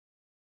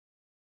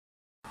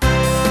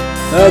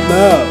And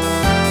now,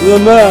 the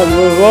man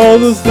with all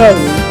the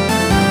Snazzes,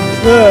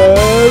 Ted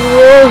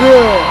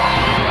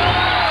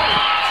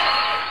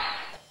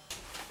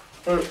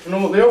Rawker. You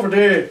know, the other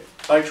day,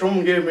 like,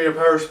 someone gave me a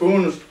pair of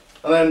spoons,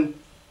 and then,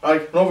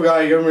 like, another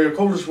guy gave me a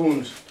couple of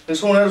spoons, and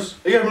someone else,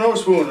 he gave me another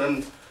spoon,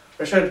 and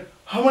I said,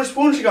 how many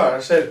spoons you got? I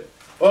said,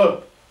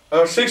 well, I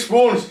have 6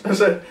 spoons. I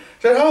said,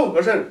 how?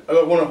 I said, I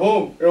got one at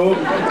home, you know.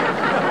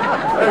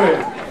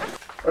 Anyway,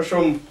 there's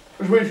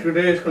this week's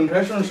today's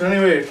contestants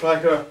anyway. It's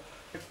like a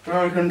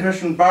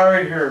contestant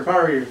Barry here.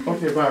 Barry,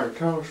 okay Barry,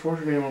 tell us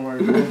what's your name and where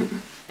you're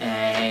from.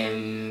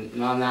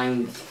 My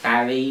name's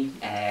Barry,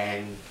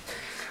 I'm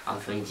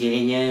from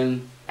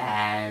Gillingham,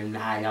 and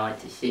I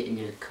like to sit in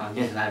the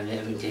corner of my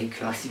room and do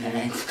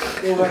crosswords.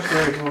 Oh, that's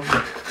great.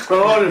 Got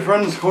a lot of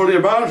friends call you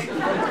about.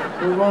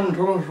 Go on,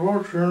 tell us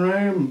what's your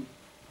name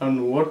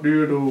and what do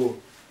you do?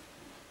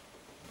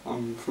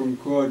 I'm from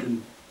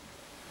Croydon,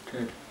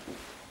 Ted.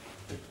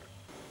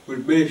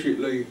 But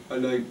basically, I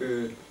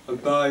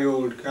buy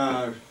old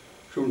cars,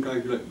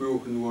 sometimes like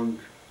broken ones,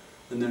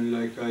 and then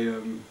like I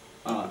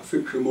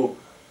fix them up.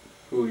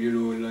 So you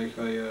know, like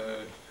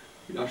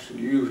that's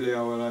usually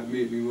how I like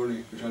make my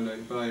money, because I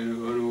like buy an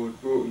old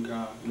broken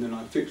car and then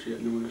I fix it,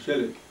 and then when I sell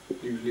it, I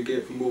usually get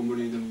it for more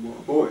money than what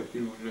I bought it.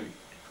 You know, like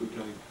so it's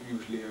like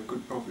usually a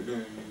good profit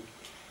there.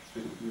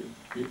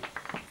 Yeah.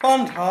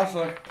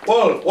 Fantastic.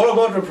 Well, what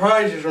about the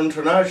prizes on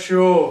tonight's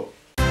show?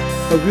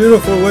 A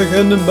beautiful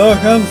weekend in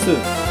a.m.c.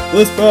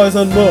 This prize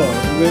and more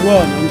will be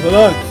won on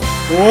tonight's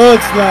Word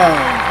Snazz.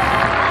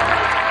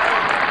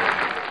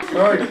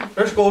 Alright,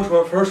 let's go to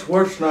our first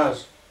Word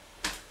Snazz.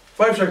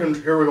 5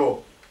 seconds, here we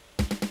go.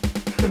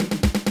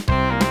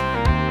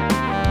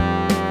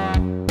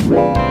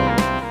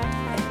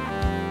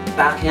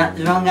 Barking up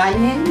the wrong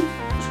onion?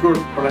 It's good,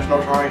 but let's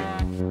not try.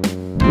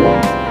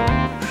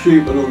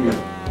 Sheep and onion.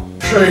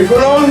 Sheep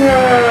and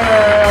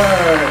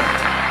onion!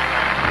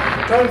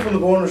 Time for the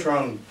bonus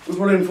round. We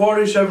put in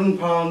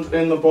 £47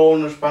 in the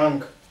bonus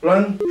bank.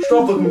 Len,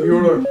 stop the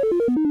computer.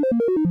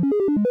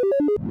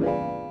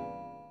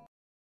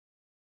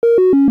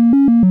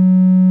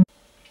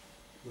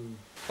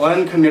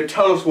 Len, can you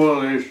tell us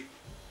what it is?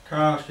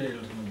 Car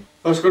salesman.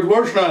 That's good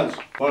word Snazz.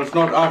 Well, it's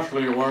not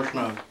actually a word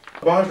Snazz.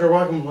 Badger,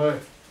 whack and play.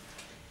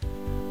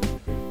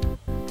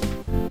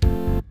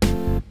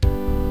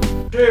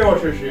 Say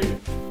what you see.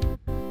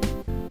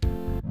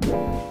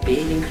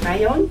 Bathing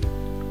crayon?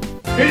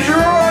 He's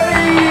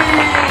right!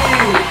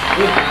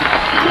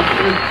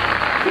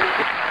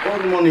 All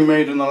the money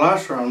made in the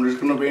last round is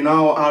going to be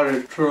now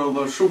added to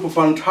the super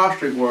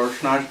fantastic word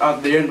Snazz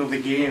at the end of the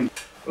game.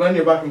 Len,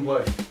 you back and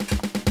play.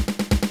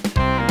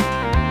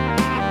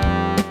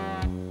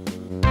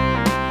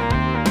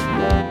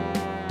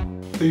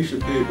 Piece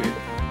of paper.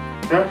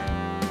 Yeah?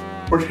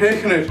 We're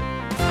taking it.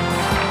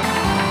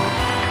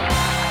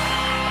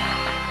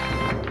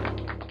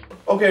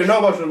 Okay, now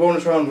back to the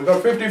bonus round. We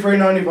got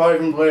 53.95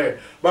 in play.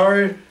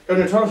 Barry, can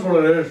you tell us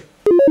what it is?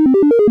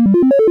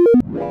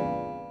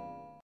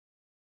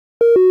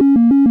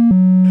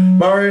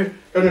 Barry,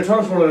 can you tell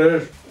us what it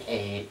is?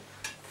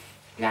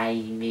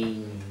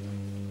 Flaming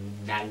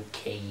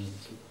monkey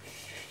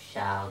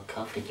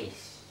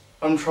sarcophagus.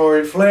 I'm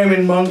sorry,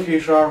 flaming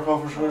monkey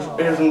sarcophagus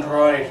isn't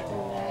right.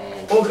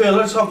 Okay,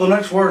 let's have the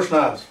next word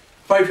Snazz.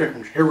 5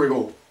 seconds, here we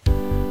go.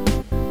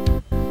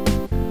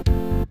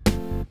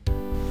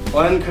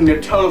 Len, can you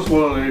tell us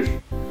what it is?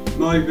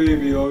 My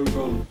baby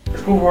organ.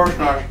 It's good word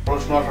Snazz, but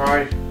it's not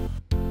right.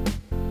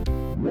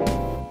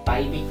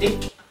 Baby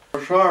dick.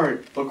 Sorry,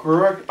 the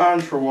correct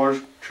answer was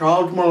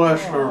child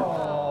molester.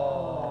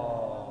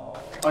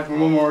 Like my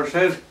mum always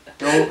said,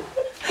 you know,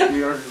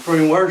 you're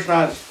doing word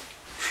Snazz.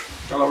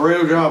 Got a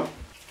real job.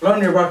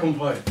 Len, you're back and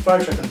play.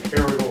 5 seconds,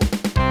 here we go.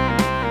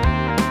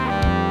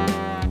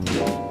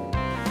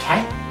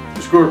 Cat?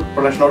 It's good,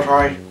 but it's not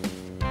right.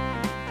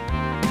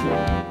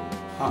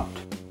 Hat.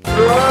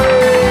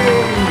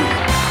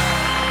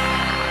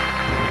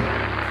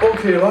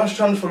 Okay, last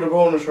chance for the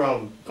bonus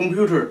round.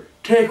 Computer,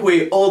 take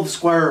away all the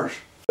squares.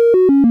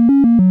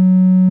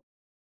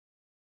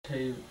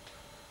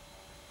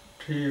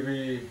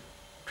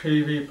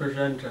 TV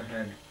presenter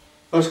head.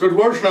 That's good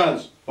word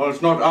Snazz. Well,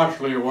 it's not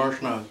actually a word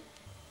Snazz.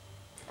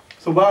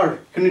 So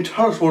Bart, can you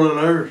tell us what it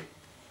is?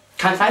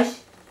 Catchphrase?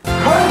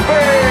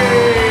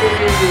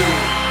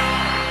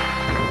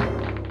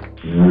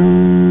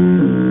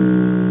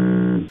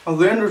 At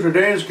the end of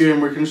today's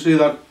game, we can see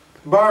that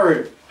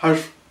Barry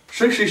has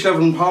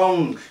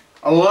 £67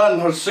 and Len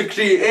has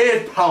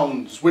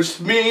 £68, which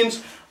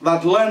means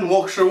that Len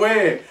walks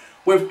away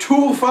with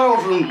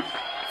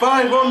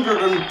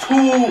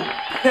 2,502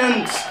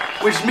 pence,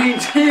 which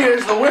means he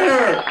is the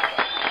winner.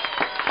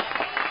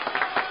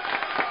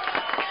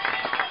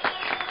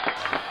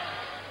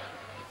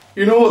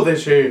 You know what they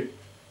say, you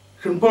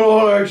can put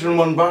all eggs in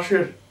one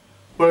basket,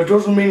 but it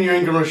doesn't mean you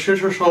ain't gonna shit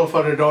yourself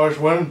at a dog's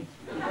win.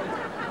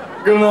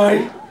 Good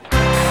night.